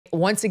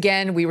once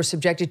again, we were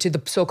subjected to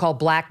the so-called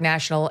Black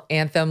national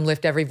anthem,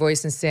 lift every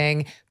voice and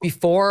sing,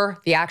 before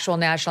the actual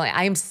national.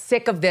 I am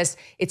sick of this.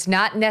 It's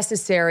not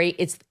necessary.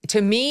 It's,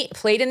 to me,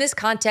 played in this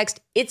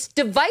context, it's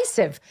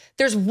divisive.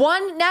 There's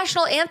one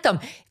national anthem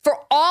for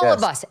all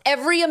of us,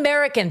 every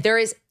American. There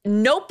is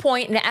no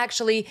point, and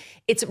actually,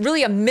 it's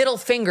really a middle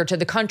finger to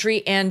the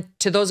country and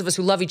to those of us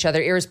who love each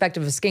other,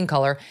 irrespective of skin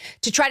color,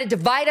 to try to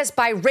divide us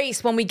by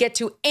race when we get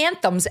to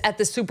anthems at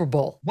the Super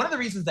Bowl. One of the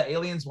reasons that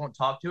aliens won't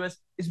talk to us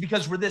is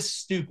because we're this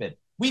stupid.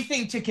 We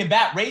think to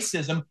combat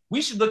racism,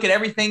 we should look at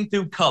everything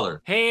through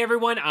color. Hey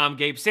everyone, I'm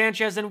Gabe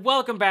Sanchez, and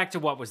welcome back to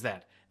What Was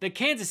That? The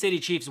Kansas City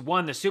Chiefs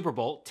won the Super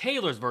Bowl,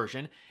 Taylor's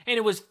version, and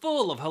it was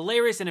full of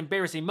hilarious and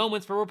embarrassing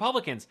moments for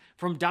Republicans,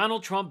 from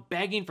Donald Trump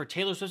begging for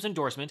Taylor Swift's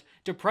endorsement,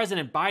 to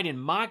President Biden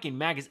mocking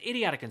MAGA's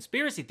idiotic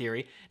conspiracy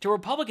theory, to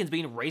Republicans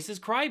being racist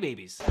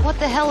crybabies. What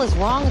the hell is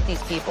wrong with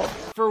these people?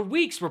 For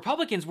weeks,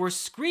 Republicans were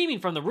screaming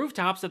from the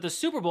rooftops that the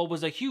Super Bowl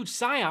was a huge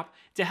psyop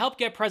to help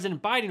get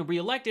President Biden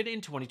reelected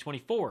in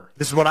 2024.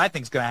 This is what I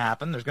think is going to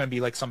happen. There's going to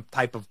be like some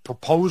type of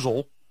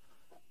proposal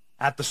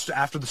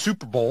after the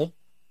Super Bowl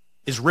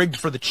is rigged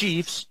for the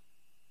Chiefs,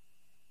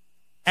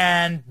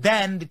 and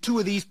then the two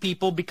of these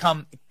people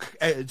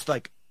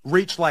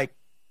reach like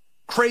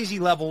crazy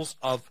levels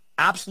of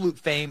absolute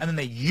fame, and then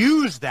they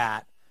use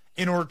that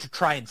in order to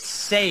try and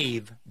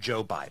save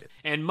Joe Biden.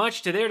 And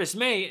much to their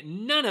dismay,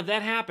 none of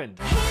that happened.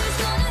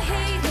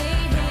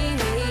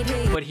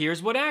 But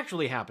here's what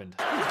actually happened.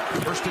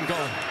 First and goal.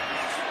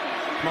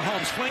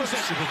 Mahomes flings it.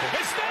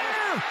 It's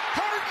there!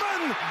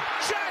 Hardman!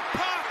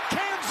 Jackpot!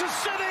 Kansas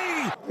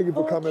City! Thank you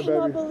for coming, baby.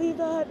 I cannot believe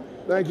that.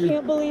 Thank you. I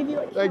can't believe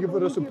you. Thank you for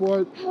the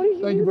support.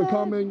 Thank you for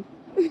coming.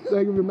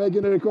 Thank you for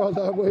making it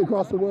halfway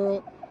across the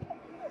world.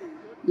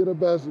 You're the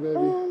best, baby.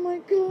 Oh my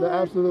God. The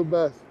absolute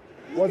best.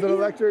 Was it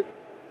electric?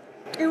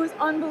 It was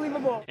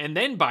unbelievable. And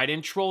then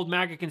Biden trolled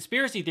MAGA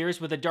conspiracy theorists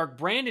with a Dark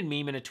Brandon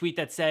meme in a tweet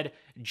that said,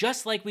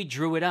 "Just like we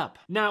drew it up."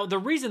 Now, the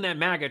reason that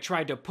MAGA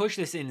tried to push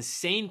this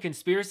insane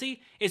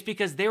conspiracy is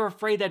because they're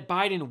afraid that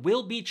Biden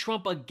will beat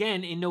Trump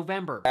again in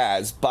November.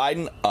 As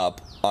Biden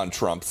up on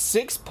Trump,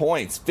 6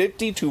 points,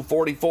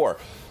 50-44.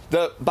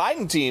 The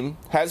Biden team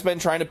has been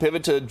trying to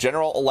pivot to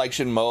general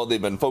election mode.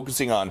 They've been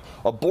focusing on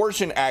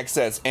abortion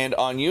access and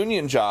on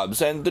union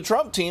jobs. And the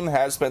Trump team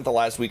has spent the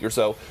last week or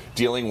so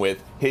dealing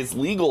with his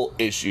legal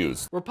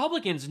issues.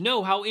 Republicans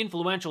know how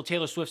influential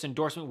Taylor Swift's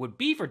endorsement would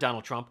be for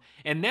Donald Trump,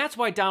 and that's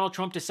why Donald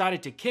Trump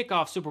decided to kick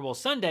off Super Bowl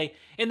Sunday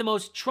in the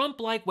most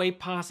Trump-like way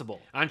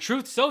possible. On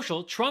Truth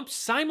Social, Trump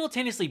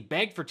simultaneously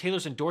begged for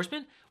Taylor's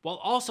endorsement while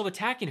also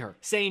attacking her,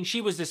 saying she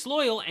was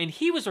disloyal and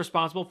he was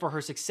responsible for her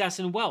success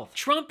and wealth.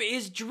 Trump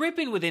is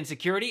dripping with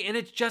insecurity, and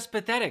it's just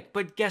pathetic.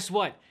 But guess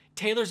what?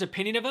 Taylor's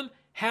opinion of him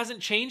hasn't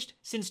changed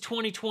since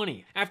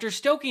 2020. After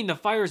stoking the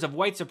fires of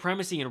white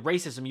supremacy and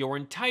racism your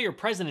entire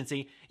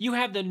presidency, you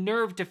have the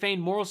nerve to feign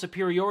moral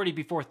superiority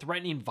before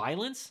threatening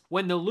violence?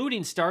 When the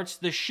looting starts,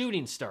 the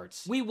shooting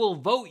starts. We will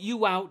vote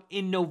you out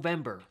in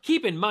November.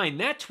 Keep in mind,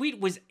 that tweet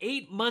was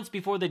 8 months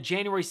before the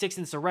January 6th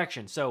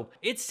insurrection, so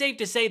it's safe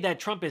to say that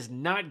Trump is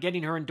not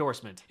getting her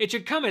endorsement. It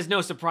should come as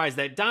no surprise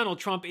that Donald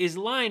Trump is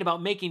lying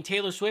about making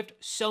Taylor Swift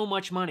so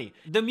much money.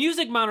 The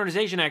Music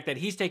Modernization Act that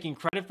he's taking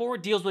credit for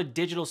deals with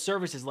digital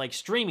services like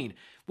streaming,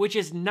 which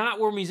is not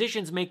where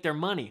musicians make their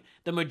money.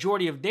 The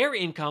majority of their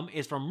income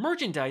is from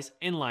merchandise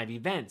and live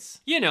events.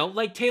 You know,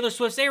 like Taylor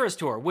Swift's Eras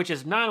Tour, which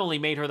has not only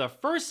made her the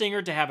first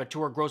singer to have a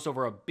tour gross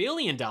over $1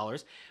 billion,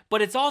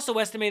 but it's also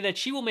estimated that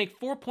she will make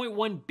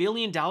 $4.1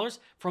 billion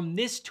from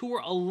this tour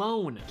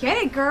alone. Get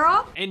it,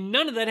 girl! And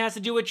none of that has to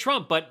do with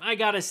Trump, but I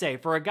gotta say,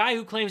 for a guy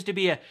who claims to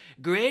be a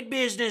great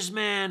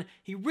businessman,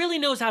 he really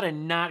knows how to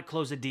not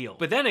close a deal.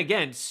 But then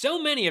again,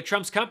 so many of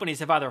Trump's companies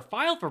have either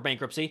filed for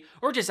bankruptcy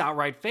or just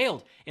outright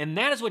failed, and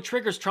that is what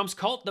triggers Trump's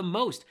cult the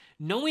most,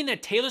 knowing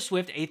that Taylor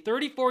Swift, a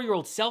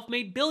 34-year-old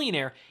self-made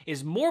billionaire,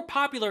 is more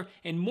popular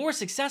and more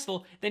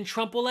successful than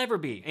Trump will ever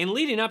be. And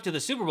leading up to the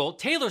Super Bowl,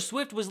 Taylor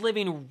Swift was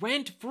living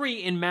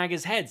rent-free in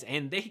MAGA's heads,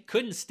 and they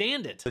couldn't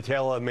stand it. The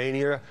Taylor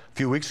mania a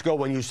few weeks ago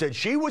when you said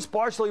she was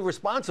partially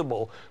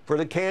responsible for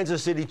the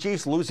Kansas City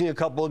Chiefs losing a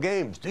couple of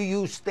games. Do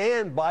you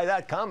stand by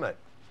that comment?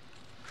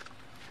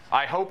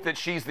 I hope that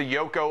she's the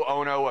Yoko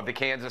Ono of the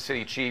Kansas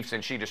City Chiefs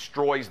and she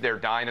destroys their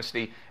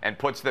dynasty and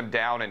puts them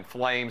down in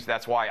flames.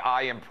 That's why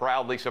I am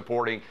proudly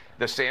supporting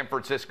the San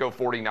Francisco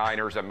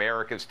 49ers,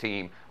 America's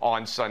team,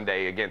 on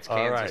Sunday against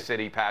Kansas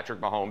City, Patrick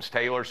Mahomes,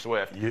 Taylor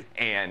Swift,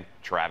 and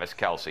Travis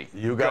Kelce.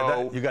 You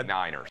got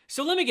Niners.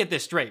 So let me get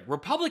this straight.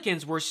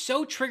 Republicans were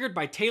so triggered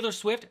by Taylor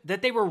Swift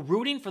that they were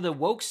rooting for the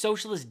woke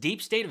socialist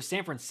deep state of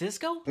San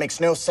Francisco? Makes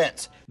no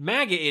sense.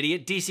 MAGA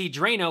idiot DC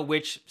Drano,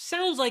 which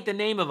sounds like the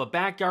name of a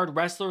backyard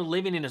wrestler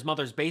living in his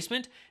mother's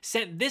basement,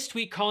 sent this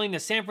tweet calling the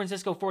San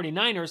Francisco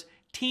 49ers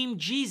Team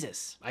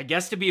Jesus. I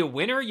guess to be a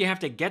winner, you have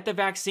to get the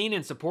vaccine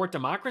and support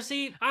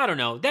democracy? I don't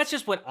know, that's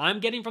just what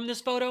I'm getting from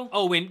this photo.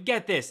 Oh, and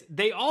get this,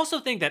 they also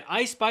think that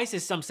Ice Spice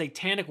is some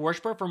satanic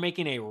worshiper for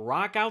making a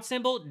rock out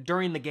symbol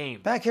during the game.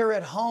 Back here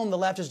at home, the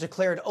left has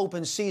declared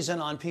open season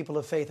on people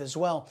of faith as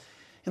well.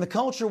 In the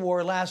culture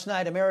war last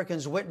night,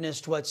 Americans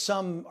witnessed what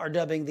some are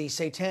dubbing the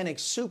satanic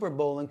Super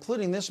Bowl,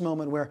 including this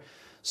moment where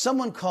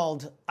someone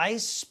called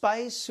Ice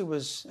Spice, who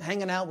was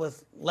hanging out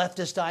with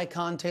leftist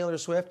icon Taylor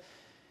Swift,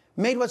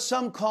 made what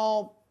some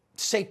call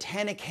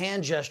satanic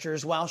hand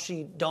gestures while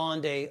she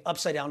donned a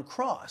upside-down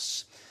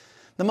cross.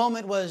 The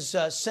moment was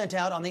sent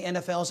out on the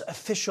NFL's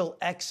official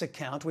X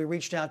account. We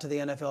reached out to the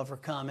NFL for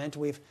comment.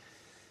 We've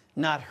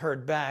not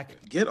heard back.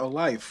 Get a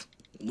life,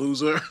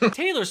 loser.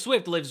 Taylor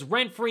Swift lives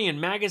rent-free in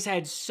MAGA's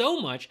head so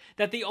much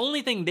that the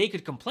only thing they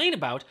could complain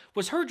about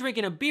was her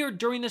drinking a beer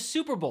during the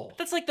Super Bowl.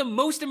 That's like the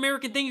most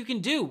American thing you can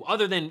do,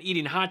 other than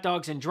eating hot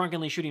dogs and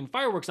drunkenly shooting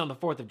fireworks on the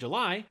 4th of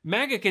July.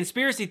 MAGA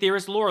conspiracy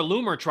theorist Laura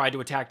Loomer tried to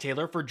attack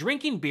Taylor for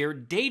drinking beer,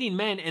 dating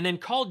men, and then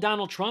called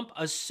Donald Trump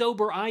a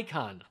sober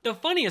icon. The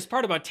funniest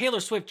part about Taylor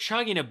Swift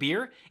chugging a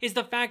beer is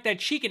the fact that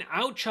she can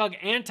out-chug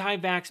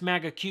anti-vax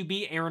MAGA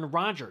QB Aaron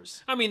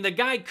Rodgers. I mean, the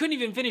guy couldn't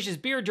even finish his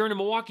beer during a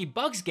Milwaukee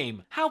Bucks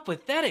game. How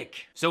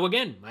pathetic. So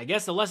again, I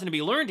guess the lesson to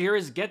be learned here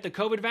is get the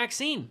COVID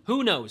vaccine.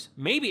 Who knows?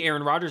 Maybe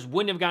Aaron Rodgers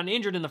wouldn't have gotten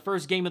injured in the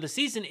first game of the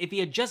season if he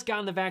had just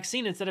gotten the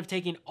vaccine instead of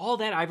taking all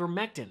that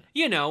ivermectin.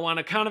 You know, on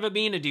account of it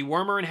being a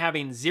dewormer and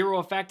having zero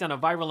effect on a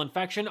viral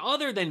infection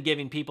other than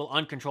giving people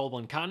uncontrollable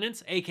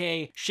incontinence,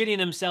 aka shitting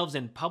themselves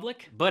in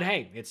public. But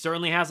hey, it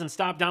certainly hasn't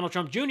stopped Donald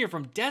Trump Jr.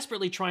 from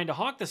desperately trying to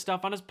hawk the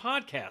stuff on his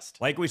podcast.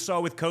 Like we saw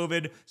with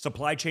COVID,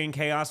 supply chain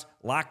chaos,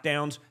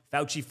 lockdowns,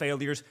 Fauci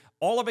failures,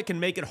 all of it can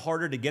make it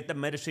harder to get the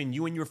medicine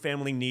you and your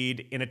family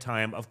need in a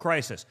time of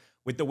crisis.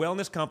 With the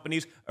Wellness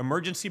Company's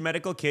Emergency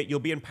Medical Kit, you'll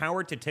be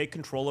empowered to take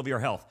control of your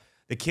health.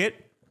 The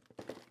kit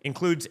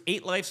includes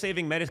 8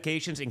 life-saving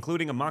medications,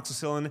 including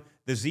amoxicillin,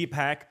 the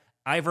Z-Pak,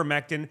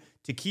 ivermectin,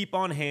 to keep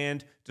on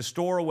hand, to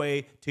store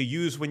away, to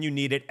use when you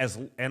need it,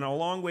 and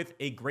along with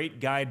a great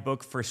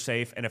guidebook for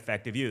safe and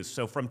effective use.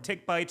 So from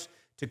tick bites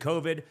to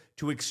COVID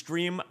to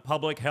extreme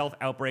public health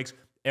outbreaks,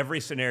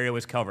 every scenario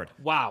is covered.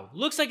 Wow,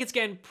 looks like it's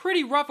getting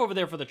pretty rough over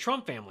there for the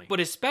Trump family,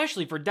 but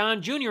especially for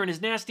Don Jr. and his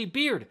nasty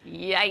beard.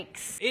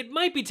 Yikes. It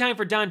might be time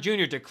for Don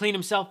Jr. to clean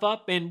himself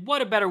up, and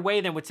what a better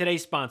way than with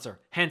today's sponsor,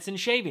 Henson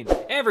Shaving.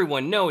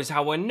 Everyone knows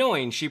how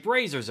annoying cheap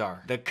razors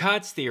are. The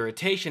cuts, the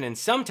irritation, and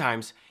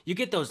sometimes you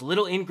get those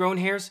little ingrown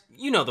hairs.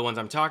 You know the ones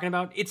I'm talking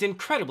about. It's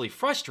incredibly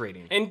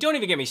frustrating. And don't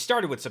even get me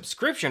started with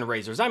subscription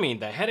razors. I mean,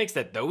 the headaches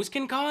that those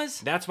can cause.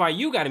 That's why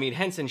you gotta meet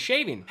Henson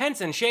Shaving.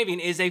 Henson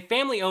Shaving is a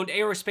family-owned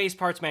aerospace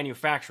parts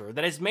manufacturer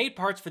that has made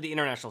parts for the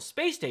International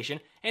Space Station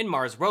and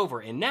Mars rover,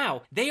 and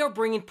now they are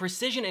bringing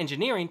precision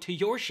engineering to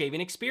your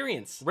shaving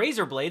experience.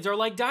 Razor blades are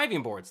like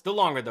diving boards. The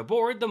longer the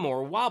board, the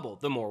more wobble.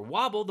 The more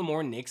wobble, the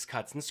more nicks,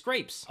 cuts, and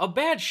scrapes. A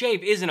bad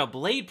shave isn't a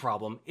blade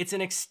problem, it's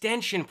an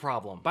extension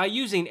problem. By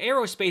using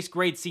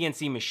aerospace-grade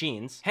CNC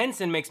machines,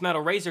 Henson makes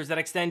metal razors that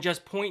extend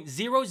just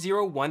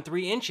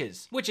 0.0013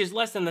 inches, which is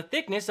less than the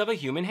thickness of a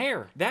human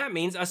hair. That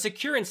means a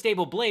secure and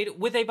stable blade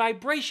with a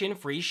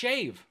vibration-free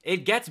shave.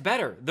 It gets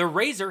better. The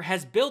razor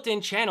has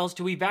built-in channels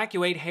to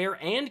evacuate hair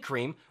and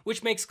cream,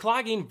 which makes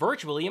clogging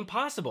virtually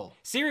impossible.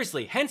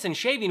 Seriously, Henson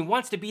Shaving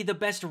wants to be the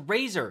best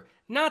razor,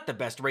 not the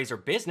best razor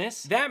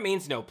business. That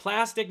means no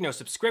plastic, no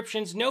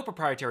subscriptions, no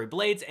proprietary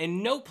blades,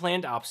 and no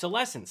planned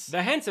obsolescence.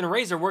 The Henson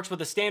razor works with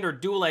the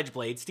standard dual-edge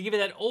blades to give you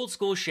that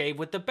old-school shave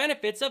with the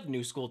benefits of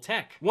new-school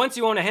tech. Once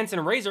you own a Henson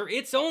razor,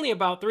 it's only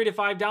about $3 to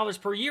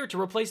 $5 per year to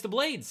replace the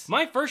blades.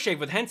 My first shave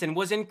with Henson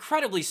was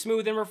incredibly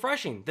smooth and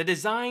refreshing. The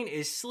design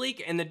is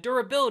sleek and the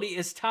durability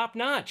is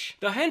top-notch.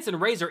 The Henson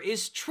razor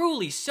is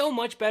truly so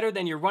much better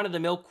than your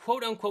run-of-the-mill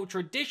quote-unquote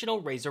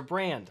traditional razor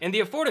brand. And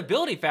the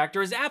affordability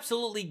factor is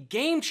absolutely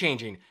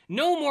game-changing.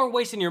 No more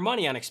wasting your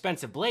money on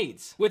expensive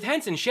blades. With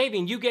Henson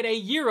Shaving, you get a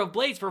year of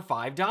blades for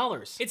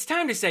 $5. It's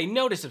time to say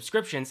no to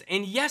subscriptions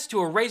and yes to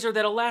a razor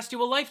that'll last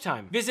you a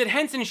lifetime. Visit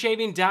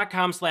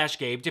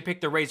HensonShaving.com/Gabe to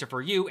pick the razor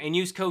for you and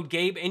use code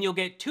GABE and you'll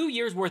get 2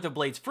 years worth of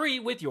blades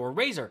free with your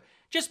razor.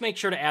 Just make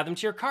sure to add them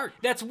to your cart.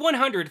 That's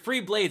 100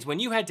 free blades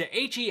when you head to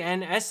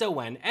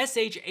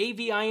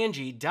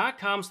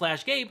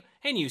HensonShaving.com/Gabe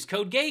and use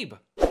code GABE.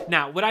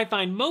 Now, what I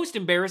find most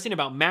embarrassing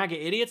about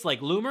MAGA idiots like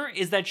Loomer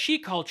is that she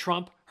called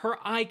Trump her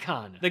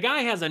icon. The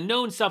guy has a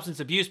known substance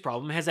abuse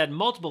problem, has had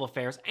multiple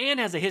affairs, and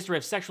has a history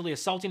of sexually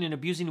assaulting and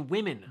abusing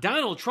women.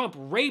 Donald Trump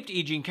raped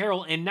E. Jean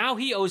Carroll, and now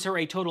he owes her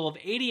a total of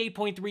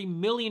 $88.3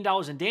 million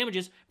in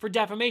damages for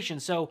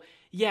defamation, so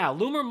yeah,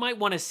 Loomer might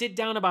want to sit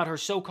down about her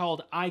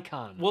so-called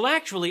icon. Well,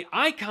 actually,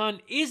 icon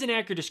is an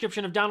accurate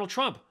description of Donald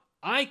Trump.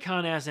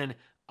 Icon as in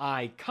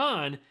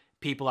icon,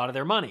 people out of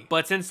their money.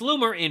 But since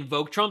Loomer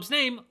invoked Trump's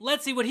name,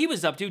 let's see what he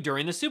was up to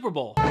during the Super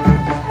Bowl.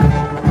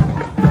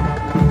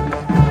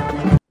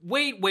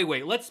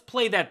 Wait, let's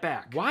play that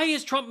back. Why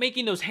is Trump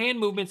making those hand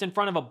movements in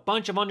front of a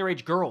bunch of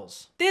underage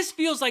girls? This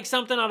feels like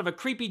something out of a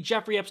creepy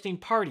Jeffrey Epstein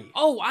party.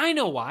 Oh, I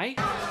know why.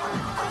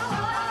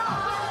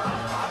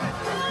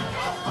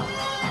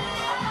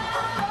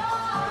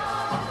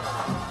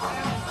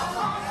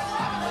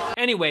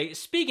 Anyway,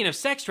 speaking of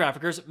sex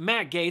traffickers,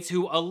 Matt Gaetz,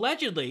 who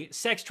allegedly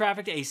sex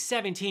trafficked a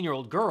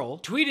 17-year-old girl,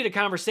 tweeted a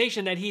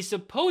conversation that he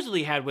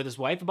supposedly had with his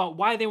wife about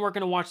why they weren't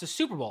going to watch the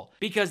Super Bowl,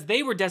 because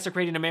they were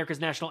desecrating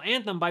America's national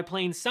anthem by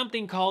playing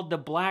something called the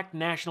Black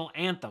National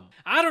Anthem.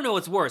 I don't know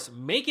what's worse,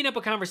 making up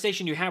a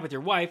conversation you have with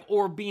your wife,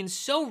 or being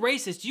so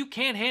racist you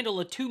can't handle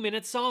a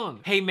 2-minute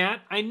song. Hey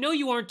Matt, I know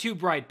you aren't too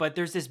bright, but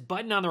there's this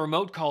button on the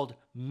remote called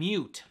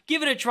mute.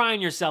 Give it a try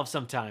on yourself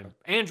sometime.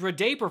 Andra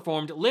Day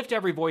performed Lift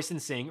Every Voice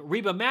and Sing,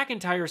 Reba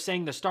McEntire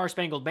sang the Star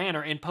Spangled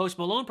Banner, and Post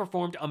Malone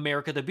performed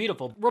America the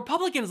Beautiful.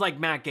 Republicans like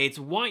Matt Gaetz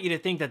want you to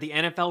think that the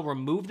NFL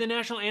removed the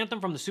national anthem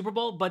from the Super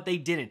Bowl, but they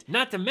didn't.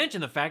 Not to mention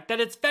the fact that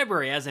it's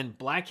February, as in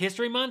Black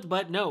History Month,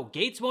 but no,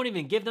 Gaetz won't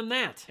even give them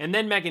that. And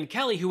then Megyn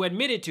Kelly, who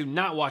admitted to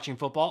not watching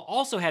football,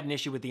 also had an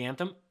issue with the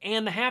anthem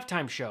and the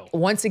halftime show.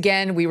 Once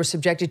again, we were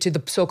subjected to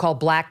the so-called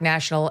Black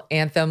National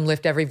Anthem,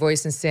 Lift Every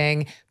Voice and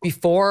Sing,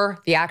 before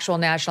the actual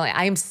national.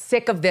 I am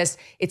sick of this.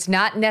 It's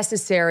not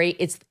necessary.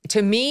 It's,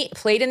 to me,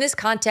 played in this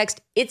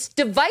context, it's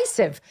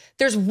divisive.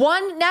 There's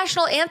one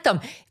national anthem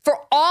for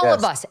all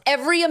of us,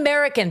 every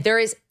American. There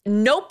is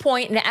no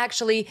point, and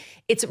actually,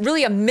 it's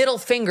really a middle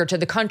finger to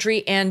the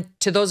country and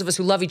to those of us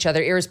who love each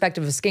other,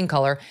 irrespective of skin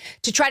color,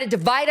 to try to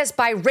divide us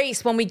by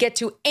race when we get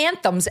to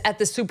anthems at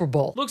the Super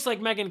Bowl. Looks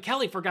like Megyn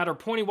Kelly forgot her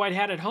pointy white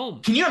hat at home.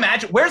 Can you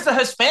imagine? Where's the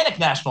Hispanic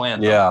national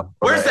anthem? Yeah.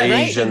 Where's the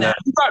Asian?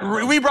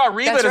 We brought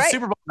Reba to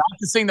Super Bowl not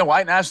to sing the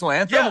white national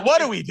anthem? Yeah,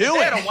 what are we doing? If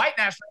they had a white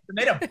national anthem,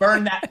 they'd have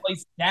burned that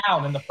place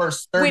down in the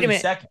first 30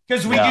 seconds.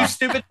 Because we do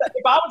stupid stuff.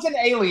 If I was an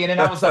alien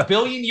and I was a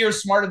billion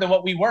years smarter than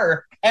what we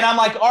were, and I'm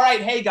like, all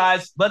right, hey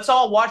guys, let's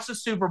all watch the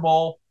Super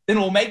Bowl, then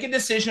we'll make a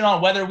decision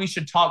on whether we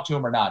should talk to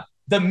him or not.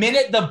 The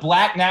minute the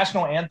Black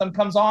National Anthem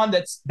comes on,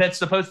 that's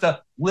supposed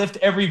to lift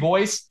every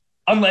voice,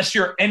 unless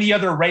you're any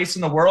other race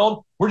in the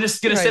world, we're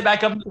just going to sit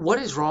back up. What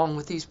is wrong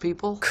with these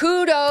people?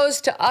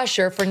 Kudos to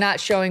Usher for not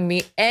showing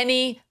me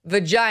any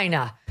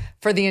vagina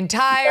for the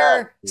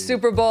entire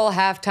Super Bowl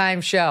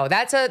halftime show.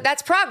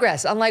 That's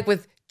progress, unlike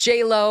with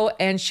J-Lo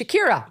and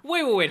Shakira.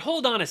 Wait,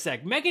 hold on a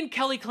sec. Megyn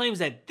Kelly claims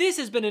that this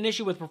has been an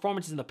issue with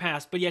performances in the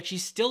past, but yet she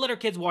still let her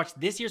kids watch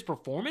this year's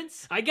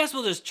performance? I guess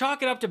we'll just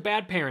chalk it up to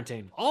bad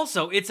parenting.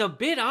 Also, it's a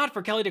bit odd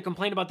for Kelly to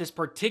complain about this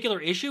particular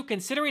issue,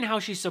 considering how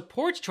she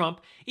supports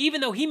Trump, even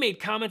though he made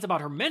comments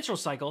about her menstrual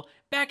cycle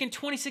back in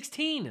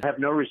 2016. I have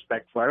no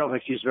respect for her. I don't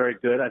think she's very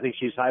good. I think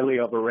she's highly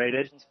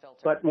overrated.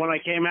 But when I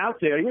came out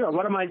there,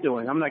 what am I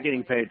doing? I'm not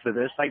getting paid for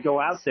this. I go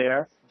out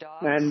there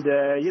and,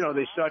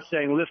 they start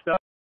saying, lift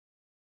up.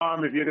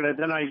 If you're gonna,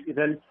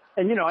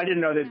 I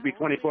didn't know there'd be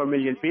 24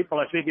 million people.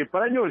 I figured,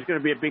 but I knew it was going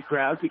to be a big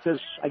crowd because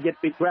I get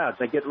big crowds.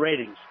 I get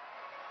ratings.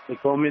 They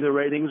call me the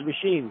ratings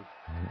machine.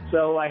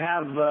 So I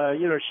have,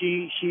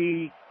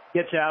 she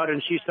gets out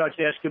and she starts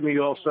asking me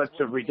all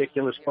sorts of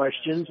ridiculous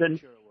questions, and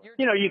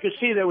you could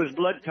see there was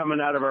blood coming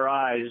out of her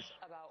eyes.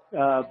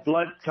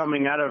 Blood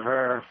coming out of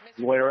her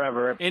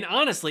wherever. And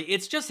honestly,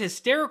 it's just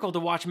hysterical to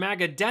watch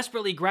MAGA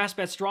desperately grasp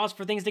at straws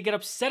for things to get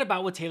upset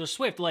about with Taylor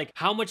Swift, like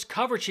how much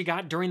coverage she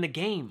got during the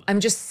game. I'm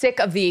just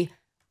sick of the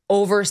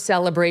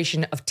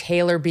over-celebration of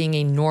Taylor being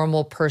a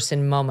normal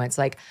person moments.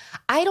 Like,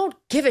 I don't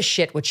give a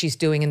shit what she's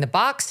doing in the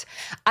box.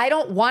 I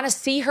don't want to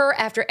see her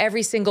after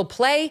every single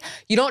play.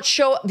 You don't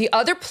show the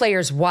other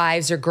players'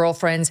 wives or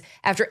girlfriends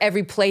after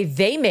every play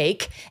they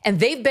make, and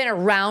they've been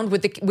around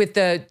with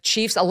the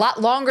Chiefs a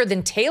lot longer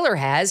than Taylor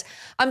has.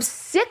 I'm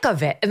sick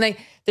of it. And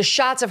the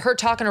shots of her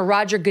talking to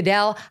Roger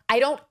Goodell, I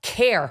don't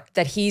care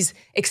that he's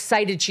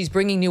excited she's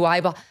bringing new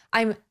eyeball.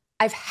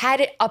 I've had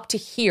it up to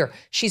here.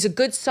 She's a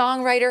good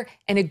songwriter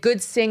and a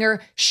good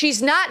singer.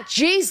 She's not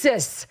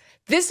Jesus.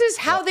 This is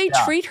how they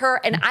treat her,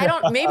 and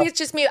maybe it's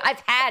just me,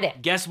 I've had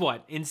it. Guess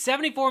what? In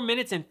 74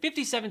 minutes and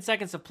 57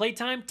 seconds of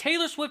playtime,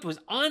 Taylor Swift was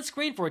on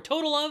screen for a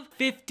total of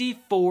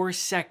 54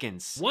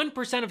 seconds.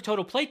 1% of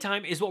total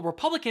playtime is what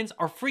Republicans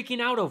are freaking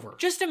out over.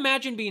 Just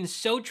imagine being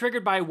so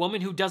triggered by a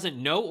woman who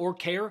doesn't know or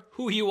care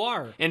who you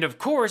are. And of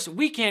course,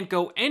 we can't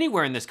go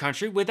anywhere in this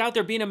country without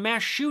there being a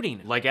mass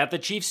shooting, like at the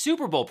Chiefs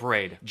Super Bowl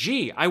parade.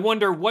 Gee, I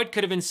wonder what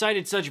could have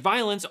incited such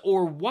violence,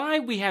 or why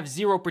we have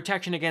zero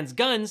protection against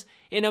guns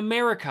in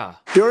America.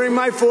 During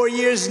my 4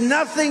 years,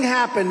 nothing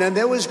happened, and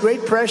there was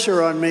great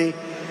pressure on me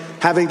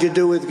having to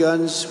do with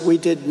guns. We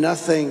did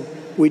nothing.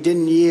 We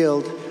didn't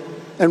yield.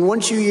 And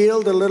once you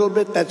yield a little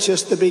bit, that's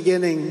just the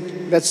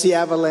beginning. That's the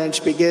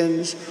avalanche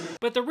begins.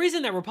 But the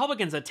reason that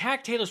Republicans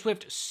attack Taylor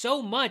Swift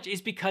so much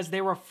is because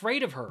they're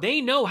afraid of her. They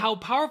know how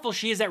powerful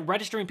she is at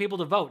registering people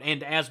to vote,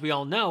 and as we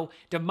all know,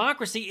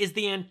 democracy is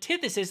the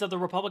antithesis of the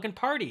Republican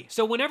Party.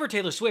 So whenever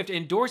Taylor Swift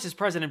endorses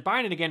President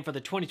Biden again for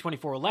the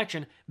 2024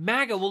 election,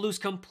 MAGA will lose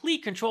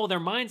complete control of their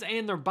minds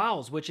and their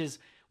bowels, which is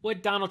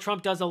what Donald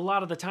Trump does a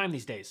lot of the time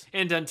these days.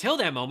 And until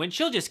that moment,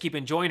 she'll just keep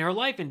enjoying her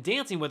life and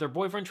dancing with her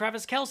boyfriend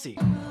Travis Kelce.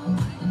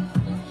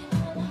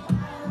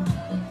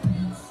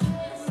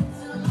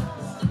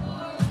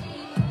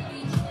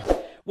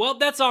 Well,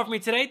 that's all for me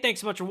today.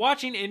 Thanks so much for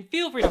watching, and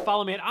feel free to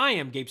follow me at I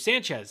am Gabe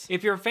Sanchez.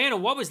 If you're a fan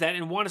of What Was That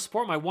and want to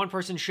support my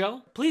one-person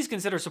show, please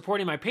consider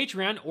supporting my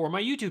Patreon or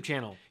my YouTube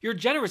channel. Your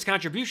generous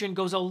contribution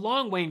goes a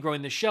long way in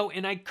growing the show,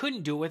 and I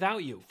couldn't do it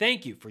without you.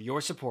 Thank you for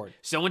your support.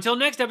 So until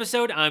next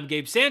episode, I'm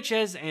Gabe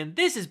Sanchez, and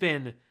this has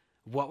been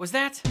What Was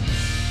That?